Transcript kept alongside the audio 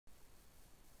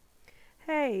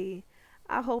Hey,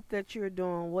 I hope that you're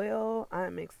doing well.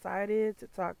 I'm excited to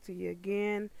talk to you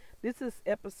again. This is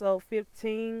episode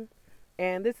 15,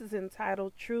 and this is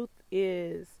entitled Truth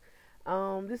Is.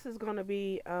 This is going to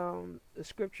be the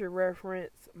scripture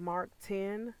reference Mark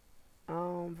 10,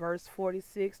 verse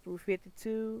 46 through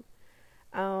 52.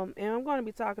 And I'm going to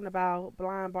be talking about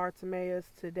blind Bartimaeus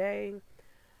today.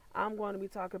 I'm going to be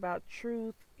talking about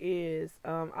truth is.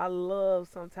 I love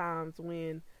sometimes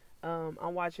when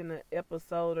I'm watching an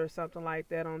episode or something like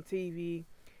that on TV,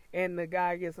 and the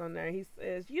guy gets on there. He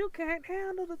says, "You can't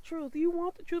handle the truth. You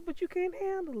want the truth, but you can't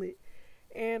handle it."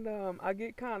 And I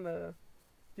get kind of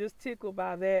just tickled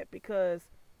by that because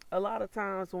a lot of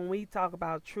times when we talk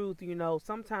about truth,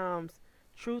 sometimes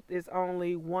truth is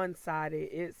only one-sided.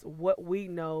 It's what we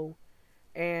know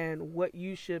and what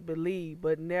you should believe,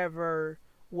 but never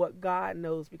what God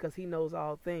knows because He knows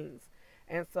all things.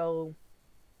 And so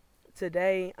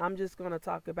today I'm just going to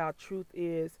talk about truth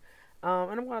is, and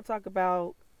I'm going to talk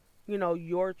about,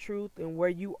 your truth and where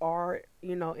you are,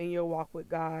 in your walk with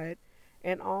God,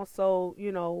 and also,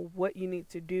 what you need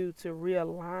to do to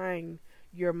realign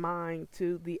your mind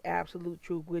to the absolute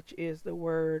truth, which is the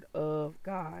Word of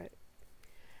God.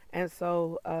 And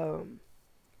so, I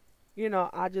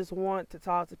just want to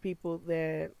talk to people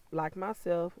that, like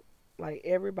myself, like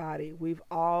everybody, we've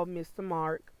all missed the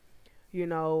mark. You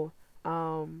know,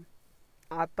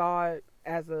 I thought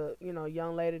as a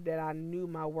young lady that I knew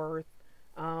my worth.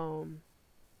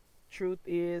 Truth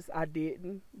is, I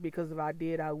didn't, because if I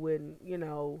did, I wouldn't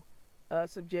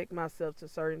subject myself to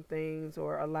certain things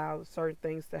or allow certain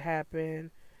things to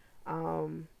happen.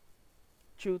 Um,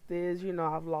 Truth is,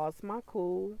 I've lost my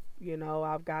cool.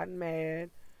 I've gotten mad.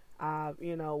 I've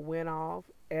went off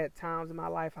at times in my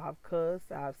life. I've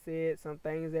cussed. I've said some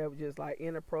things that were just like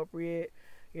inappropriate.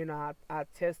 I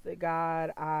tested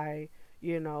God. I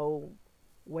you know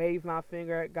waved my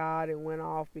finger at God and went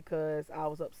off because I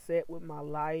was upset with my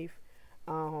life.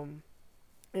 Um,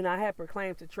 and I had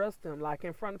proclaimed to trust Him, like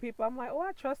in front of people. I'm like, oh,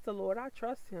 I trust the Lord. I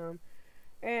trust Him,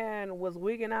 and was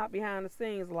wigging out behind the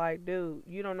scenes, like, dude,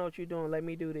 you don't know what you're doing. Let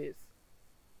me do this.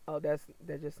 Oh, that's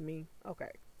just me.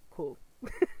 Okay, cool.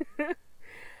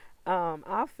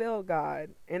 I failed God,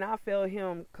 and I failed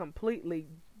Him completely,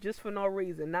 just for no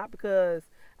reason, not because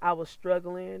I was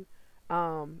struggling.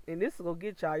 And this is gonna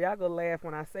get y'all. Y'all gonna laugh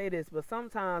when I say this, but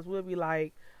sometimes we'll be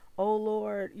like, "Oh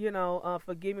Lord,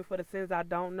 forgive me for the sins I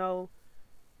don't know."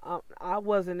 I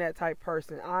wasn't that type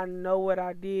person. I know what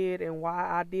I did and why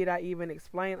I did. I even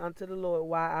explained unto the Lord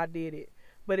why I did it,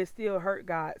 but it still hurt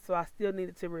God. So I still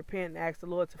needed to repent and ask the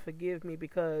Lord to forgive me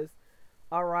because,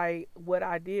 all right, what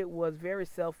I did was very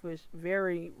selfish,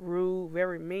 very rude,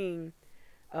 very mean,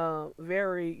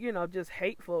 very, just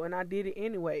hateful, and I did it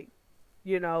anyway,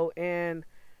 and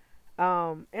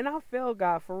I failed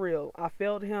God for real. I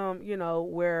failed Him,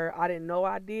 where I didn't know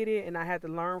I did it, and I had to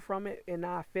learn from it, and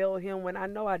I failed Him when I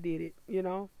know I did it.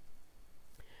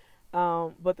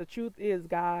 But the truth is,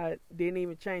 God didn't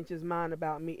even change His mind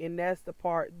about me, and that's the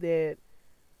part that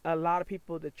a lot of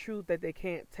people, the truth that they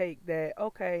can't take, that,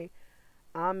 okay,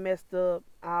 I'm messed up,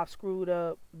 I've screwed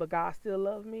up, but God still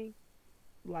loves me.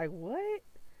 Like, what?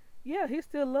 Yeah, He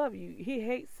still loves you. He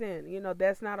hates sin.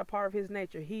 That's not a part of His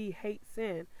nature. He hates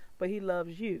sin, but He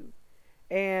loves you.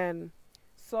 And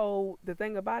so the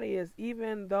thing about it is,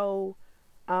 even though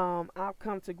I've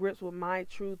come to grips with my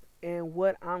truth and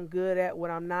what I'm good at, what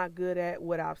I'm not good at,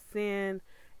 what I've sinned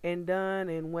and done,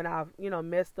 and when I've,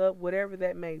 messed up, whatever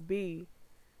that may be,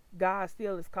 God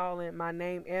still is calling my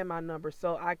name and my number.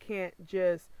 So I can't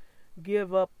just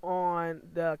give up on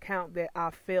the account that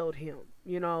I failed Him.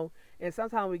 And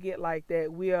sometimes we get like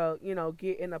that. We'll,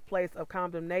 get in a place of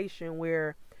condemnation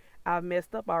where I've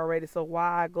messed up already. So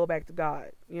why go back to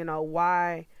God?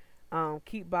 Why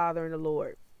keep bothering the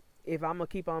Lord if I'm going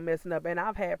to keep on messing up? And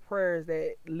I've had prayers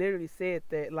that literally said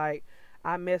that, like,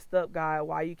 I messed up, God.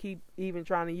 Why you keep even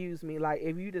trying to use me? Like,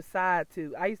 if you decide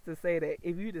to, I used to say that,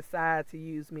 if you decide to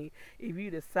use me, if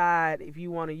you decide if you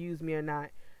want to use me or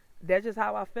not, that's just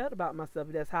how I felt about myself.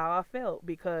 That's how I felt,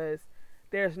 because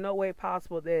there's no way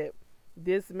possible that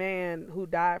this man who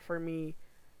died for me,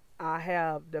 I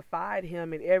have defied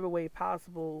Him in every way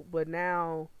possible, but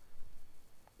now,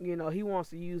 He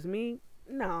wants to use me.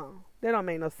 No, that don't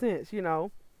make no sense.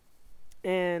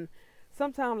 And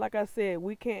sometimes, like I said,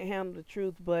 we can't handle the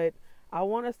truth, but I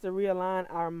want us to realign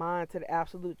our mind to the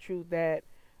absolute truth, that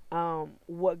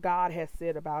what God has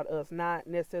said about us, not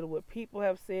necessarily what people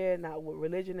have said, not what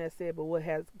religion has said, but what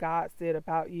has God said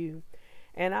about you.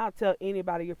 And I'll tell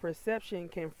anybody, your perception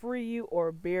can free you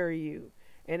or bury you.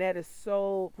 And that is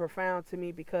so profound to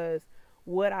me, because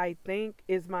what I think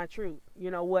is my truth.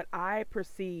 What I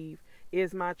perceive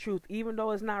is my truth, even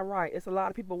though it's not right. It's a lot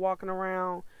of people walking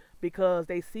around because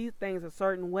they see things a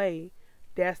certain way.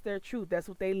 That's their truth. That's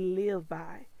what they live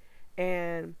by.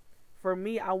 And for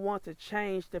me, I want to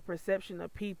change the perception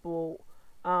of people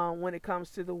when it comes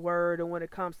to the word and when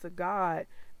it comes to God,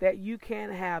 that you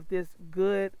can have this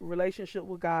good relationship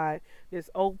with God, this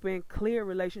open, clear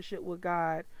relationship with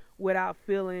God without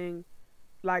feeling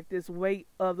like this weight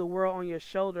of the world on your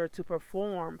shoulder to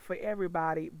perform for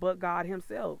everybody but God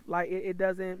himself. Like it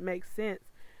doesn't make sense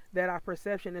that our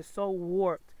perception is so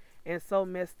warped and so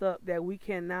messed up that we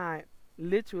cannot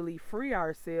literally free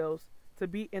ourselves to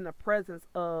be in the presence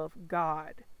of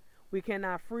God. We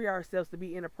cannot free ourselves to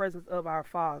be in the presence of our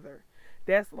Father.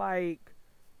 That's like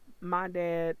my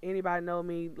dad. Anybody know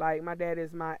me? Like, my dad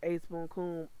is my ace boon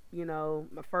coon,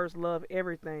 my first love,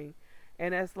 everything.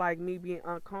 And that's like me being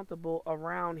uncomfortable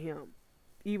around him,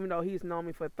 even though he's known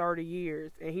me for 30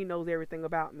 years and he knows everything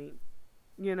about me.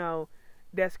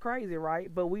 That's crazy,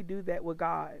 right? But we do that with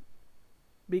God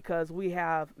because we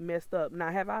have messed up.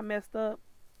 Now, have I messed up?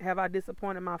 Have I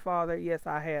disappointed my father? Yes,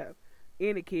 I have.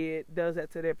 Any kid does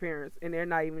that to their parents and they're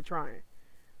not even trying.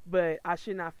 But I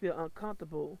should not feel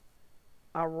uncomfortable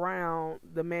around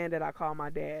the man that I call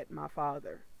my dad, my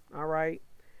father. All right?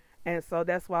 And so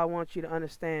that's why I want you to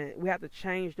understand. We have to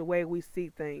change the way we see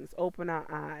things, open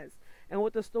our eyes. And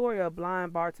with the story of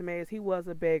blind Bartimaeus, he was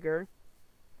a beggar.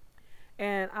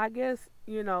 And I guess,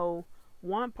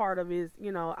 one part of it is,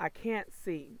 I can't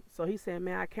see. So he said,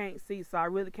 man, I can't see, so I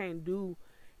really can't do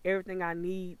everything I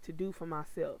need to do for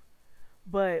myself.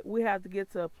 But we have to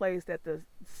get to a place that the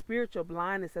spiritual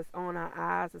blindness that's on our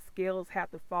eyes, the scales have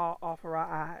to fall off of our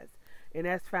eyes. And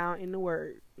that's found in the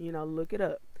Word. Look it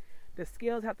up. The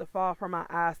scales have to fall from our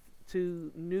eyes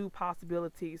to new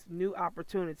possibilities, new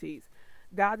opportunities.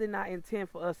 God did not intend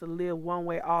for us to live one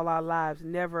way all our lives,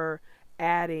 never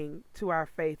adding to our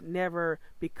faith, never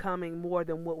becoming more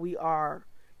than what we are.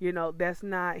 That's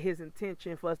not his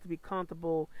intention, for us to be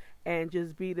comfortable and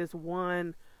just be this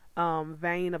one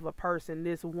vein of a person,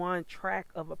 this one track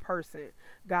of a person.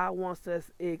 God wants us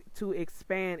to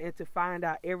expand and to find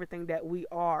out everything that we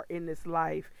are in this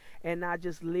life and not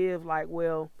just live like,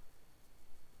 well,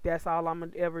 that's all I'm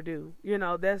going to ever do.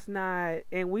 That's not,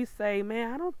 and we say,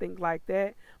 man, I don't think like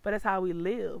that, but that's how we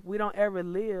live. We don't ever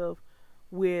live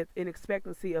with an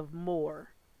expectancy of more.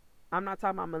 I'm not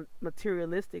talking about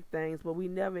materialistic things, but we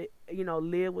never,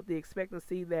 live with the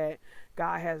expectancy that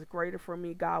God has greater for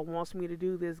me. God wants me to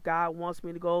do this. God wants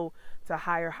me to go to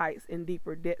higher heights and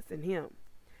deeper depths in him.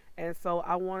 And so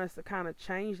I want us to kind of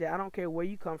change that. I don't care where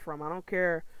you come from. I don't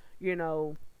care,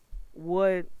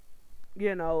 what,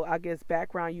 I guess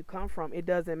background you come from. It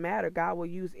doesn't matter. God will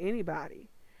use anybody.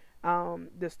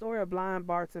 The story of blind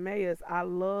Bartimaeus, I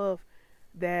love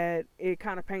that it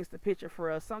kind of paints the picture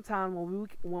for us. Sometimes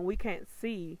when we can't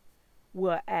see,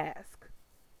 we'll ask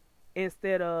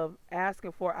instead of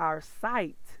asking for our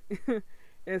sight.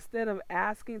 Instead of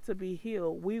asking to be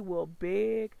healed, we will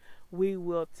beg, we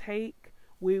will take,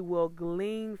 we will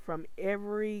glean from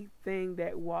everything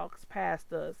that walks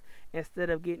past us instead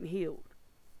of getting healed.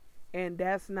 And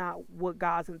that's not what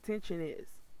God's intention is.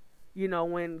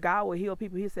 When God will heal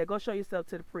people, he said, go show yourself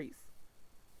to the priest.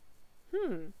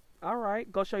 All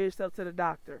right, go show yourself to the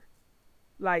doctor.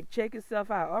 Like, check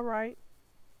yourself out. All right,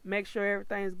 make sure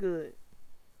everything's good.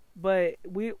 But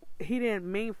he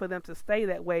didn't mean for them to stay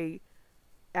that way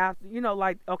after,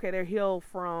 okay, they're healed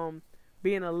from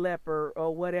being a leper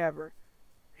or whatever.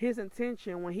 His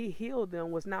intention when he healed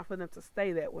them was not for them to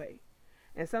stay that way.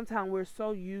 And sometimes we're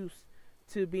so used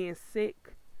to being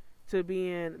sick, to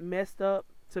being messed up,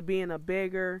 to being a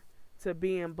beggar, to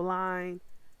being blind,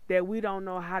 that we don't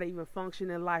know how to even function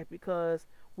in life because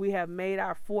we have made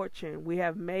our fortune, we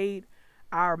have made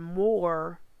our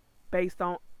more based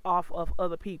off of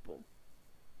other people.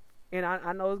 And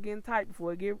I know it's getting tight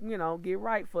before it get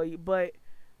right for you, but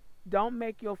don't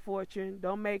make your fortune,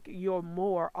 don't make your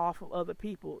more off of other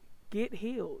people. Get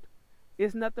healed.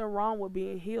 It's nothing wrong with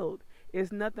being healed.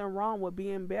 It's nothing wrong with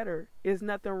being better. It's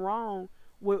nothing wrong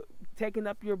with taking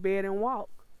up your bed and walk.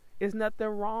 It's nothing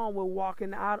wrong with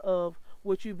walking out of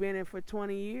what you've been in for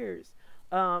 20 years.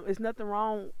 It's nothing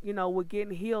wrong, with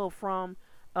getting healed from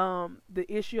the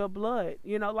issue of blood.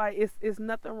 It's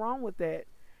nothing wrong with that.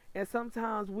 And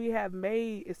sometimes we have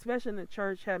made, especially in the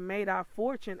church, have made our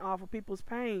fortune off of people's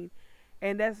pain.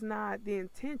 And that's not the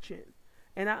intention.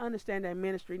 And I understand that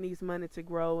ministry needs money to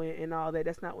grow and all that.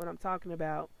 That's not what I'm talking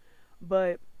about.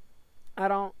 But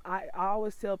I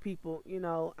always tell people,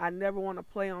 I never want to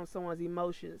play on someone's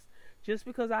emotions. Just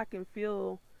because I can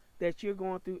feel that you're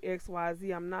going through X, Y,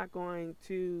 Z, I'm not going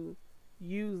to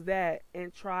use that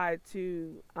and try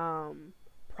to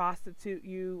prostitute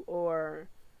you or,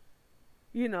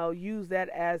 use that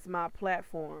as my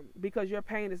platform, because your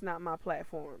pain is not my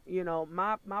platform.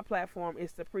 My platform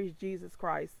is to preach Jesus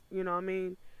Christ. You know what I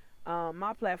mean?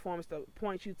 My platform is to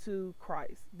point you to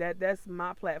Christ. That's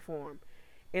my platform.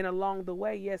 And along the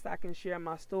way, yes, I can share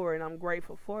my story, and I'm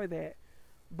grateful for that.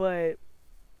 But,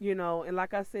 and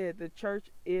like I said, the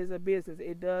church is a business.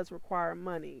 It does require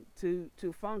money to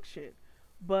function.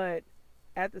 But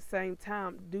at the same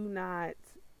time, do not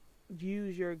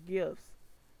use your gifts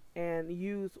and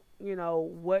use,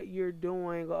 what you're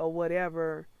doing or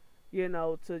whatever,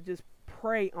 to just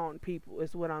prey on people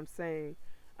is what I'm saying.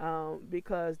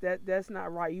 Because that's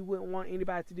not right. You wouldn't want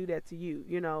anybody to do that to you,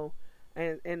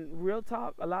 And real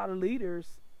talk, a lot of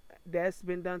leaders, that's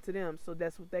been done to them, so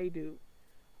that's what they do.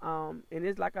 And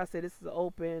it's like I said, this is an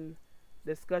open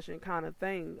discussion kind of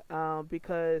thing,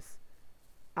 because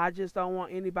I just don't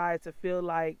want anybody to feel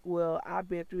like, well, I've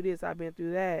been through this, I've been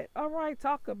through that. All right,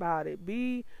 talk about it.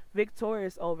 Be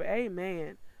victorious over it.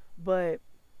 Amen. But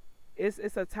it's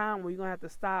a time where you're going to have to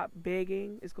stop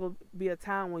begging. It's going to be a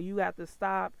time when you have to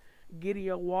stop getting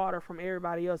your water from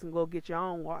everybody else and go get your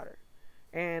own water.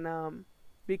 And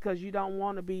because you don't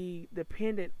want to be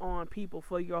dependent on people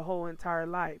for your whole entire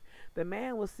life. The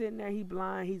man was sitting there, he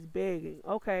blind, he's begging.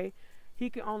 Okay, he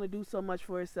can only do so much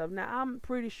for himself. Now, I'm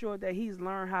pretty sure that he's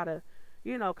learned how to,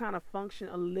 kind of function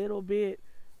a little bit,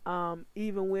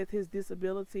 even with his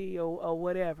disability or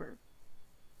whatever.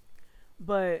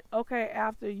 But, okay,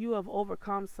 after you have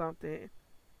overcome something,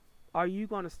 are you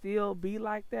going to still be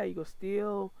like that? You going to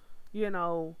still,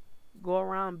 go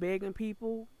around begging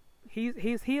people?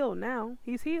 He's healed now.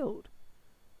 He's healed.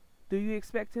 Do you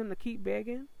expect him to keep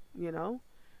begging?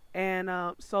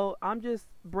 And so I'm just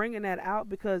bringing that out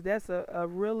because that's a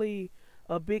really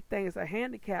a big thing. It's a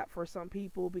handicap for some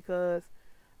people because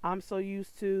I'm so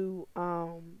used to,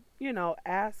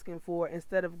 asking for it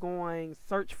instead of going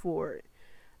search for it.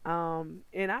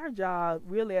 In our job,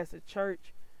 really as a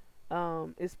church,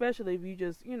 especially if you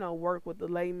just, work with the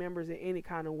lay members in any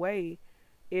kind of way,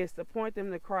 is to point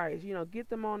them to Christ. Get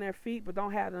them on their feet, but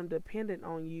don't have them dependent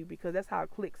on you, because that's how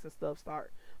cliques and stuff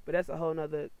start. But that's a whole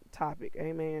nother topic.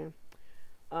 Amen.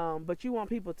 But you want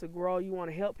people to grow. You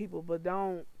want to help people, but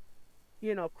don't,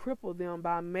 cripple them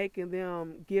by making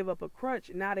them give up a crutch.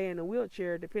 Now they're in a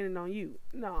wheelchair depending on you.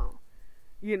 No.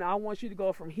 I want you to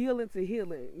go from healing to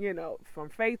healing, from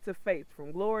faith to faith,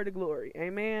 from glory to glory.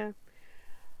 Amen.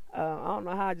 I don't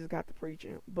know how I just got to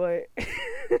preaching, but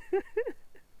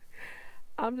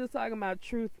I'm just talking about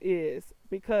truth is,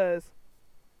 because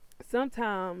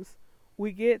sometimes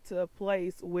we get to a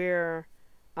place where,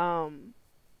 our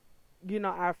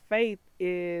faith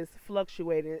is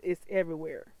fluctuating. It's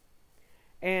everywhere.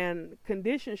 And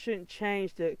conditions shouldn't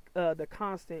change the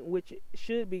constant, which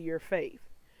should be your faith.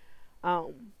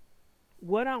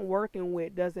 What I'm working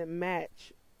with doesn't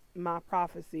match my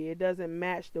prophecy. It doesn't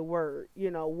match the word.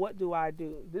 What do I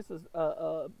do? This is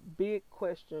a big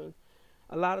question.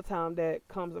 A lot of time that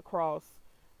comes across,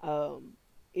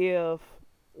 if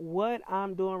what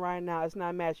I'm doing right now is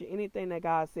not matching anything that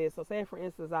God says. So say, for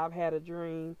instance, I've had a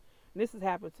dream. And this has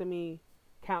happened to me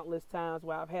countless times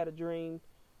where I've had a dream,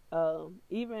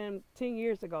 even 10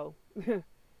 years ago.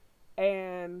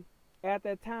 And at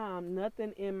that time,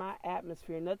 nothing in my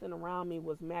atmosphere, nothing around me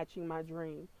was matching my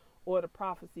dream or the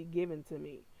prophecy given to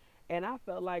me. And I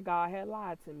felt like God had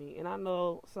lied to me. And I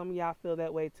know some of y'all feel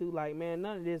that way too. Like, man,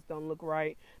 none of this don't look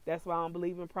right. That's why I don't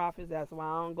believe in prophets. That's why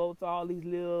I don't go to all these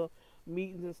little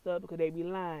meetings and stuff, because they be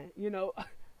lying.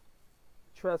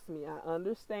 Trust me, I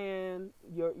understand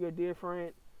your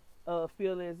different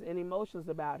feelings and emotions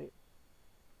about it.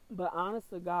 But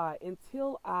honest to God,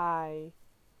 until I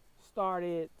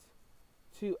started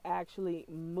to actually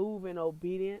move in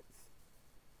obedience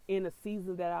in the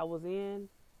season that I was in,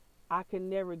 I could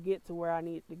never get to where I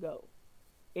needed to go.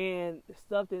 And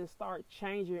stuff didn't start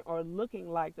changing or looking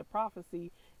like the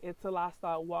prophecy until I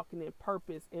started walking in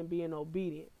purpose and being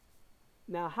obedient.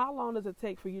 Now, how long does it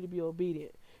take for you to be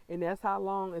obedient? And that's how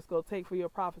long it's going to take for your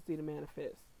prophecy to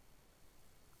manifest.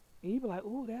 And you be like,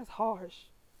 ooh, that's harsh.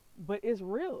 But it's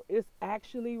real. It's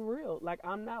actually real. Like,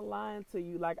 I'm not lying to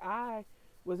you. Like, I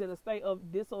was in a state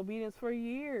of disobedience for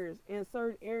years in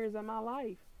certain areas of my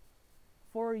life.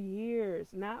 For years.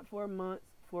 Not for months.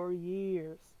 For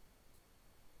years.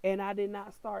 And I did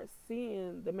not start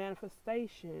seeing the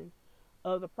manifestation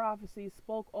of the prophecy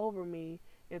spoke over me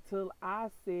until I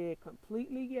said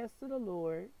completely yes to the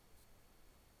Lord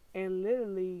and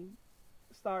literally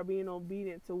start being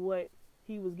obedient to what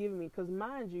he was giving me. Because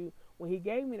mind you, when he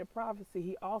gave me the prophecy,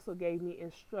 he also gave me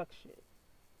instruction.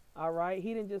 All right?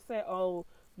 He didn't just say, oh,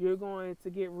 You're going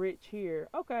to get rich here.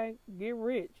 Okay, get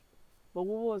rich. But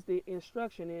what was the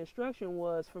instruction? The instruction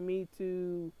was for me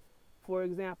to, for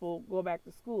example, go back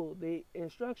to school. The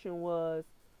instruction was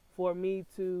for me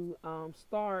to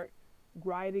start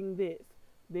writing this.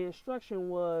 The instruction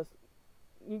was,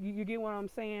 you get what I'm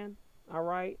saying? All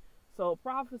right. So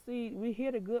prophecy, we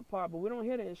hear the good part, but we don't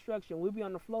hear the instruction. We'll be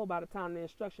on the flow by the time the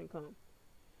instruction comes.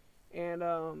 And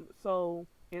so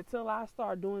until I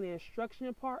start doing the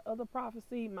instruction part of the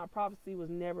prophecy, my prophecy was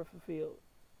never fulfilled.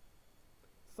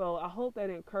 So I hope that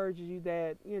encourages you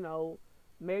that,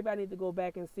 maybe I need to go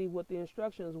back and see what the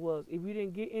instructions was. If you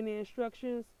didn't get any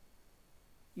instructions,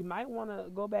 you might want to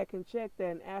go back and check that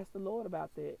and ask the Lord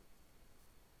about that.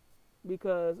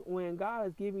 Because when God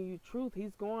is giving you truth,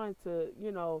 he's going to,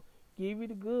 give you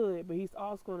the good, but he's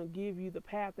also going to give you the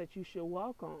path that you should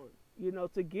walk on,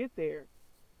 to get there.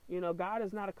 God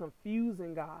is not a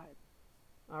confusing God.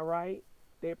 All right?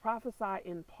 They prophesy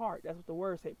in part. That's what the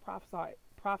word says.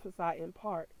 Prophesy in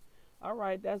part. All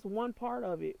right, that's one part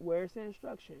of it. Where's the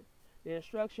instruction? The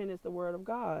instruction is the word of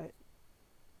God.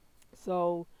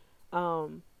 So,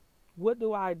 what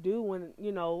do I do when,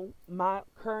 my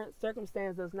current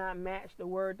circumstance does not match the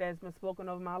word that's been spoken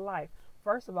over my life?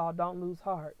 First of all, don't lose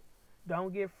heart.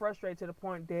 Don't get frustrated to the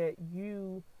point that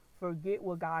you forget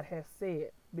what God has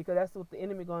said, because that's what the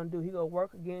enemy going to do. He going to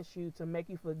work against you to make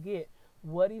you forget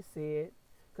what he said,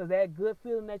 because that good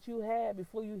feeling that you had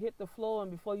before you hit the floor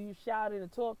and before you shouted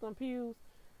and tore up them pews,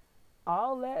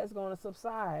 all that is going to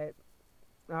subside.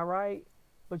 All right?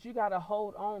 But you got to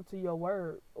hold on to your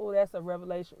word. Oh, that's a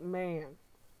revelation. Man,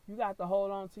 you got to hold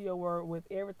on to your word with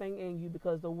everything in you,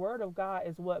 because the word of God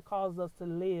is what causes us to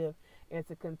live and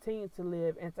to continue to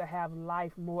live and to have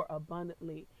life more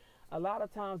abundantly. A lot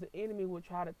of times the enemy will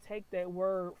try to take that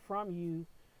word from you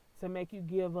to make you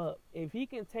give up. If he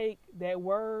can take that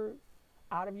word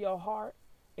out of your heart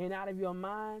and out of your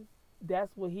mind,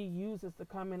 that's what he uses to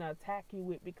come and attack you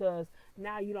with, because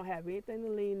now you don't have anything to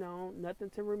lean on, nothing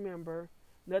to remember,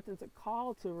 nothing to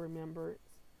call to remembrance.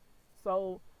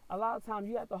 So a lot of times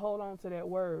you have to hold on to that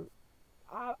word.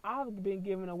 I've been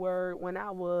given a word when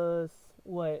I was,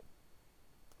 I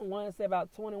want to say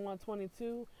about 21,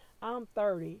 22. I'm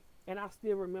 30, and I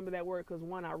still remember that word because,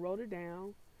 one, I wrote it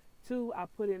down. Two, I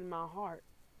put it in my heart.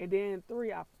 And then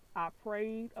three, I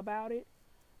prayed about it.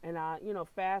 And I,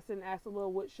 fasted and asked the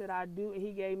Lord, what should I do? And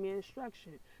he gave me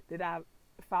instruction. Did I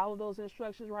follow those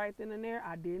instructions right then and there?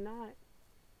 I did not.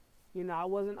 I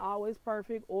wasn't always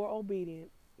perfect or obedient.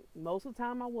 Most of the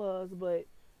time I was, but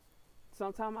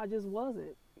sometimes I just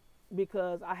wasn't,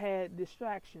 because I had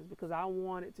distractions, because I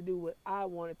wanted to do what I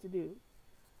wanted to do,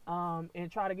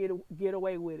 and try to get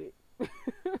away with it.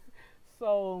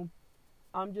 So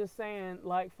I'm just saying,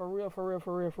 like, for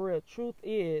real, truth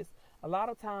is, a lot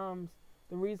of times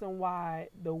the reason why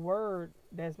the word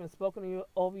that's been spoken to you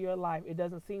over your life, it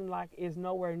doesn't seem like it's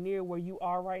nowhere near where you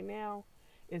are right now,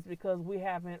 is because we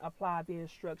haven't applied the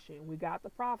instruction. We got the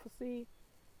prophecy,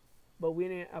 but we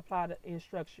didn't apply the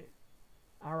instruction.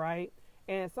 All right?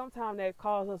 And sometimes that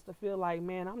causes us to feel like,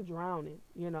 man, I'm drowning,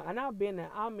 and I've been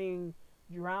there. I mean,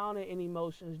 drowning in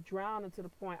emotions, drowning to the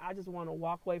point I just want to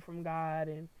walk away from God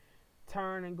and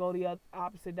turn and go the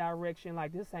opposite direction.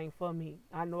 Like, this ain't for me.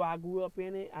 I know I grew up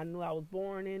in it. I knew I was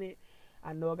born in it.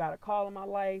 I know I got a call in my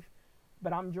life,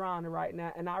 but I'm drowning right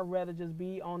now, and I'd rather just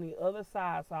be on the other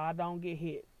side so I don't get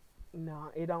hit.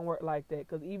 No, it don't work like that,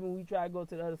 because even when we try to go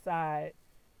to the other side,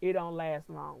 it don't last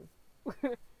long.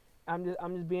 I'm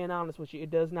just being honest with you. It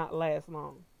does not last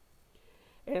long.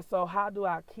 And so how do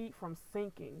I keep from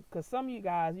sinking? Because some of you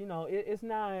guys, it's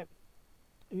not,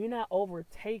 you're not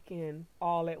overtaken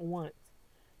all at once.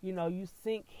 You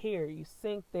sink here, you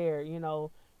sink there.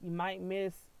 You might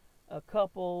miss a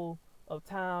couple of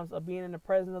times of being in the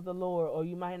presence of the Lord, or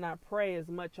you might not pray as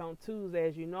much on Tuesday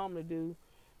as you normally do,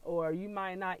 or you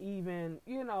might not even,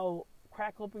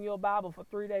 crack open your Bible for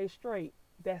 3 days straight.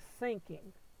 That's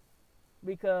sinking.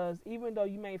 Because even though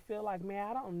you may feel like, man,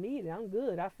 I don't need it, I'm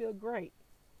good, I feel great.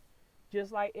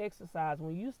 Just like exercise.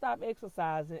 When you stop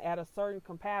exercising at a certain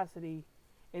capacity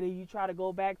and then you try to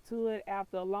go back to it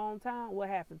after a long time, what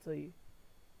happened to you?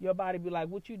 Your body be like,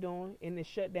 what you doing? And it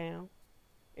shut down.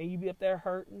 And you be up there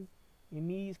hurting. Your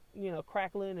knees,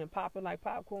 crackling and popping like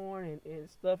popcorn, and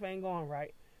stuff ain't going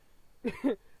right.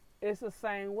 It's the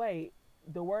same way.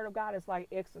 The word of God is like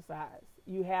exercise.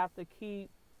 You have to keep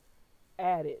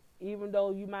at it. Even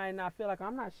though you might not feel like,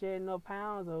 I'm not shedding no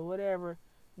pounds or whatever.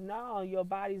 No, your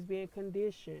body's being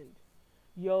conditioned.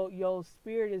 Your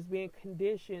spirit is being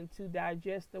conditioned to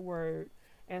digest the word.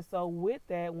 And so with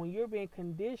that, when you're being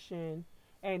conditioned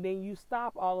and then you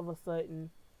stop all of a sudden,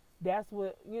 that's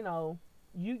what,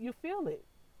 you feel it.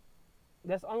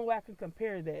 That's the only way I can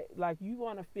compare that. Like, you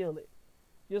want to feel it.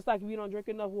 Just like if you don't drink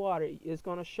enough water, it's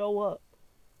going to show up.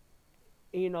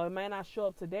 You know, it might not show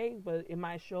up today, but it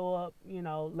might show up, you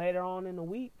know, later on in the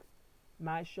week. It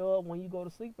might show up when you go to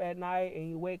sleep at night and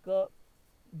you wake up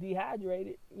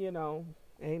dehydrated, you know.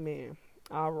 Amen.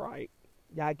 All right.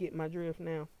 Y'all get my drift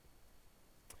now?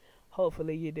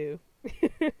 Hopefully you do.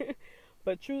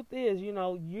 But truth is, you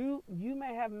know, you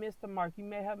may have missed the mark. You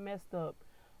may have messed up.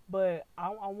 But I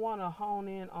want to hone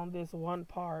in on this one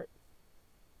part.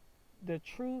 The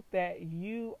truth that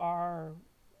you are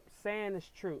saying is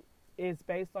true is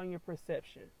based on your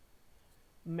perception.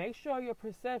 Make sure your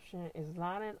perception is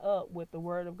lining up with the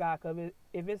word of God. Because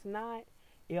if it's not,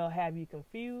 it'll have you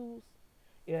confused.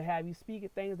 It'll have you speaking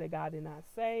things that God did not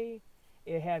say.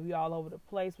 It'll have you all over the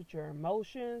place with your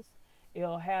emotions.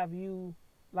 It'll have you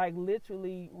like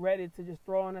literally ready to just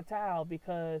throw in a towel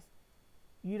because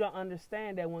you don't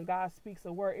understand that when God speaks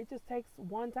a word, it just takes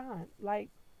one time. Like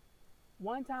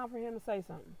one time for him to say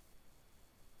something.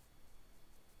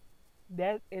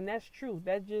 That's true.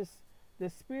 That's just the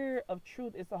spirit of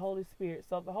truth is the Holy Spirit.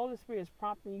 So if the Holy Spirit is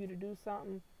prompting you to do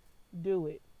something, do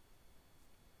it.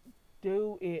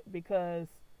 Do it, because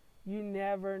you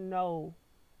never know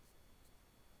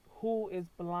who is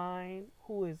blind,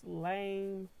 who is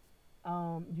lame.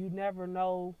 You never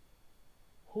know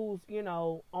who's, you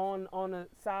know, on the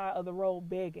side of the road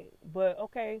begging. But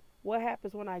okay, what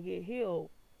happens when I get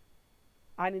healed?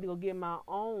 I need to go get my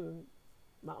own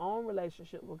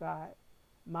relationship with God.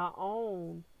 I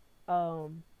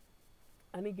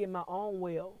need to get my own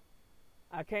will.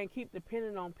 I can't keep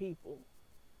depending on people.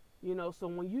 You know, so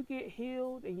when you get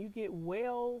healed and you get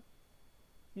well,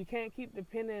 you can't keep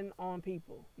depending on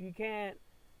people. You can't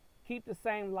keep the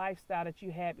same lifestyle that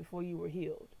you had before you were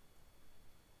healed.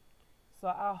 So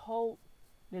I hope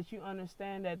that you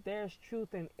understand that there's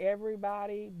truth in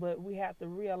everybody, but we have to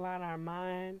realign our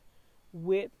mind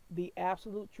with the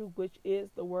absolute truth, which is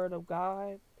the word of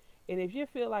God. And if you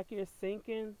feel like you're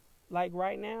sinking, like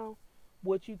right now,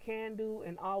 what you can do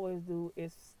and always do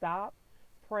is stop,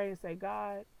 pray, and say,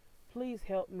 God, please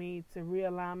help me to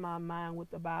realign my mind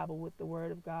with the Bible, with the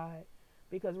word of God.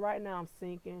 Because right now I'm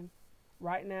sinking.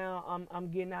 Right now I'm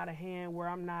getting out of hand where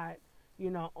I'm not, you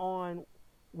know, on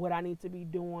what I need to be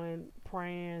doing,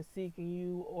 praying, seeking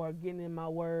you, or getting in my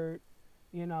word.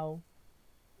 You know,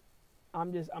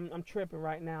 I'm tripping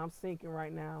right now. I'm sinking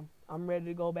right now. I'm ready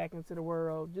to go back into the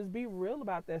world. Just be real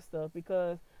about that stuff,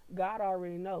 because God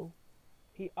already knows.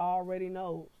 He already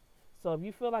knows. So if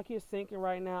you feel like you're sinking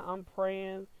right now, I'm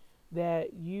praying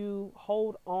that you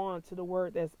hold on to the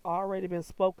word that's already been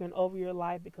spoken over your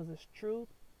life, because it's truth,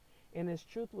 and this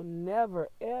truth will never,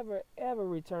 ever, ever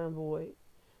return void.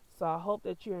 So I hope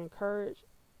that you're encouraged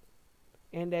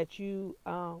and that you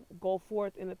go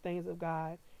forth in the things of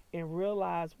God and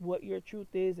realize what your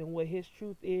truth is and what his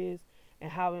truth is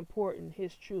and how important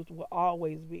his truth will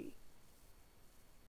always be.